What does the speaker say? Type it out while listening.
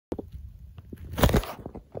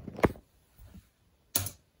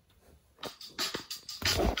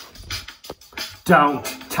Don't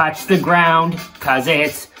touch the ground, 'cause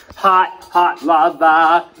it's hot, hot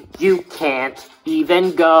lava. You can't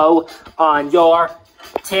even go on your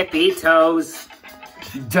tippy toes.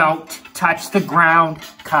 Don't touch the ground,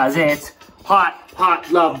 'cause it's hot,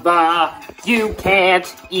 hot lava. You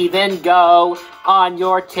can't even go on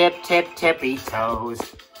your tippy toes.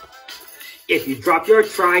 If you drop your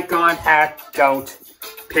Tricon hat, don't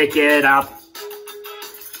pick it up.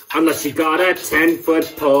 Unless you got a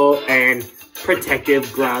 10-foot pole and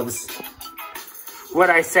protective gloves.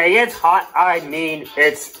 When I say it's hot, I mean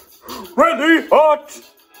it's really hot.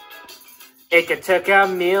 It could take a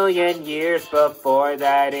million years before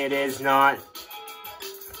that it is not.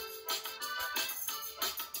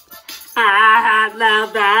 Hot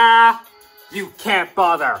lava. You can't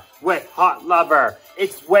bother with hot lava.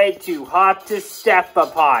 It's way too hot to step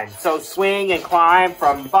upon. So swing and climb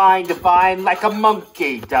from vine to vine like a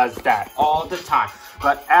monkey does that all the time.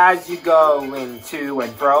 But as you go into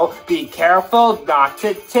and fro, be careful not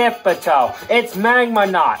to tip a toe. It's magma,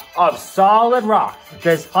 not of solid rock.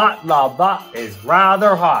 This hot lava is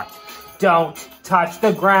rather hot. Don't touch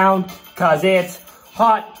the ground, 'cause it's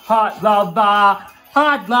hot, hot lava.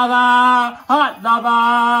 Hot lava, hot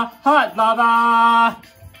lava, hot lava.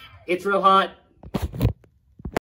 It's real hot.